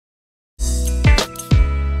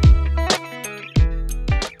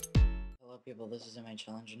People, this is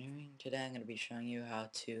MHL Engineering. Today I'm going to be showing you how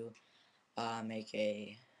to make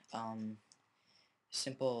a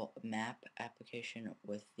simple map application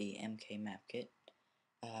with the MK Map Kit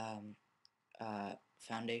um,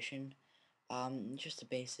 foundation. Just a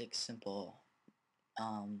basic, simple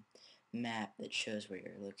map that shows where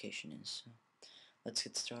your location is. So let's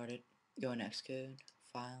get started. Go in Xcode,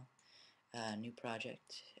 File, New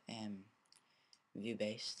Project, and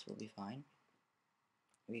View-Based will be fine.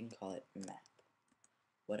 We can call it Map,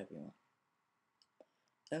 whatever you want.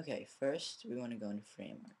 Okay, first we want to go into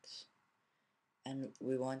frameworks, and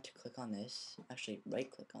we want to click on this, actually right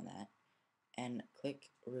click on that, and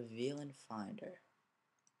click reveal in Finder.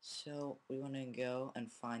 So we want to go and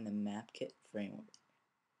find the MapKit framework.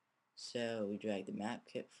 So we drag the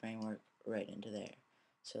MapKit framework right into there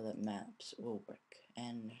so that maps will work,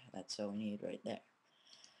 and that's all we need right there.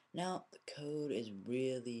 Now the code is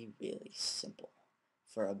really simple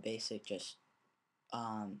for a basic just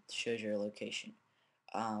shows your location.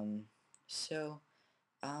 Um, so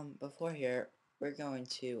before here, we're going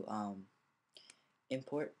to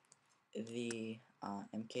import the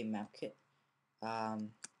MK MapKit.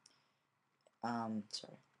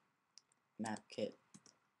 Sorry, MapKit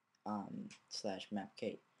slash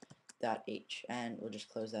MapKit dot h, and we'll just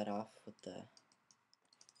close that off with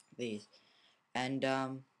these. And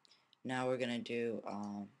now we're gonna do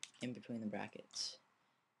in between the brackets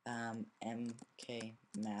MK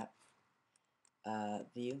Map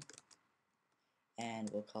view, and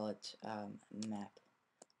we'll call it map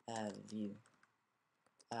view.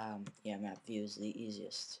 Yeah, map view is the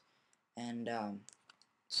easiest. And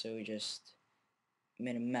so we just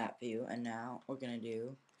made a map view, and now we're gonna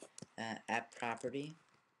do app property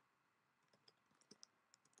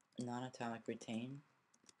non-atomic retain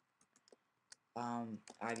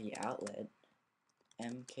IV outlet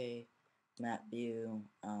MK map view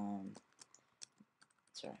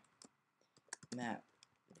sorry, map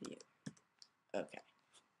view. Okay,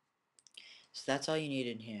 so that's all you need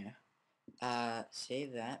in here.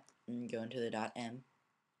 Save that and go into the .m,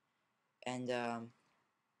 and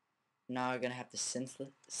now we're gonna have to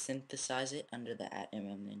synthesize it under the @m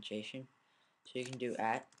indentation. So you can do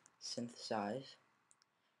 @synthesize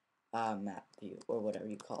map view, or whatever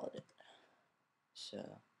you call it.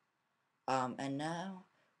 So and now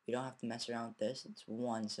we don't have to mess around with this. It's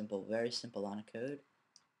one simple, very simple line of code.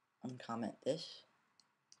 Uncomment this,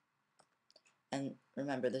 and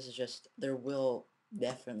remember, this is just, there will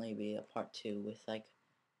definitely be a part 2 with like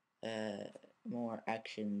more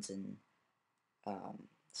actions and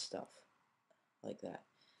stuff like that.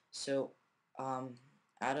 So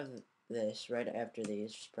out of this, right after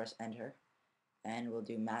these, just press enter, and we'll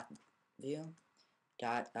do map view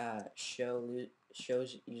dot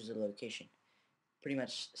shows user location. Pretty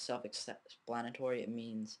much self-explanatory. It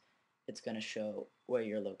means it's going to show where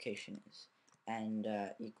your location is, and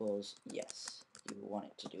equals yes, you want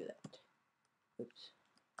it to do that. Oops,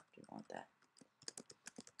 didn't want that.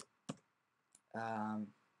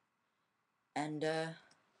 And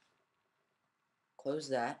close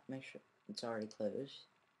that, make sure it's already closed,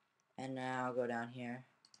 and now go down here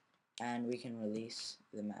and we can release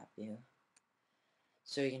the map view.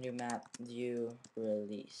 So you can do map view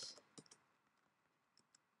release,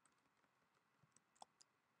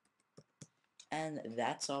 and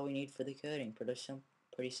that's all we need for the coding.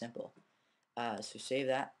 Pretty simple. So save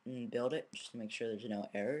that and build it just to make sure there's no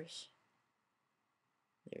errors.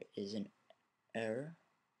 There is an error.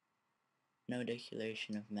 No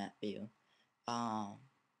declaration of map view.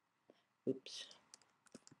 Oops.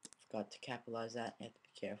 Forgot to capitalize that. You have to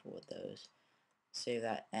be careful with those. Save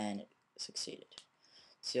that, and it succeeded.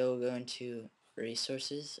 So we'll go into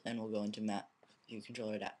resources, and we'll go into map view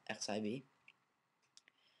controller.xib,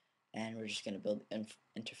 and we're just going to build an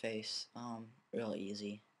interface. Real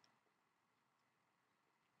easy.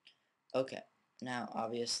 Okay, now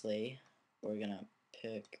obviously we're going to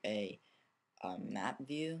pick a map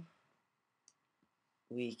view.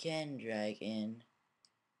 We can drag in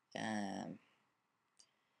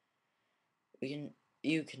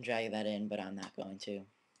you can drag that in, but I'm not going to.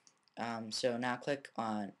 So now click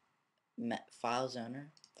on File Zoner,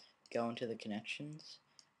 go into the connections,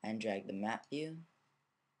 and drag the map view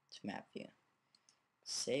to map view.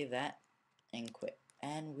 Save that and quit,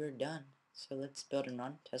 and we're done. So let's build and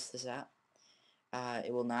run, test this out.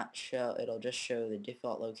 It will not show, it'll just show the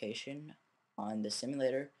default location on the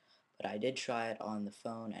simulator, but I did try it on the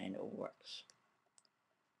phone and it works.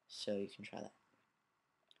 So you can try that.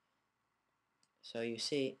 So you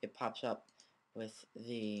see it pops up with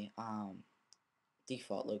the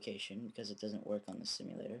default location because it doesn't work on the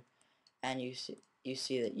simulator, and you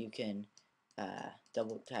see that you can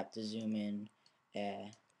double tap to zoom in,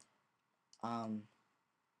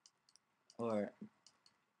 or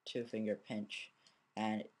two finger pinch,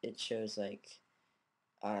 and it shows like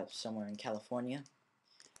somewhere in California.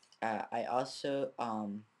 I also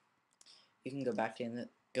you can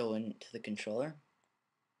go into the controller,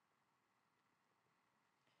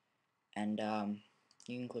 and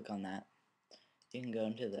you can click on that. You can go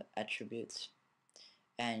into the attributes,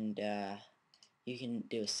 and you can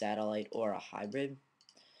do a satellite or a hybrid.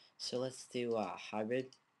 So let's do a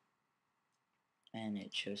hybrid, and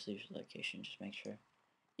it shows the location. Just make sure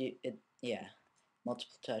yeah,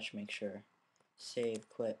 multiple touch. Make sure save,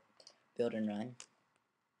 quit, build, and run.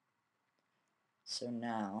 So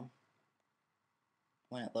now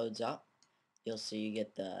when it loads up, you'll see you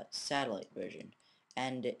get the satellite version,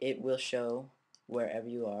 and it will show wherever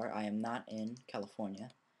you are. I am not in California,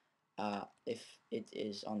 if it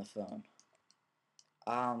is on the phone.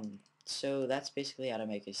 So that's basically how to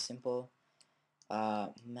make a simple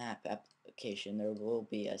map application. There will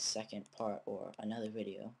be a second part or another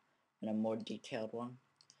video and a more detailed one.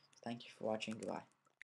 Thank you for watching. Goodbye.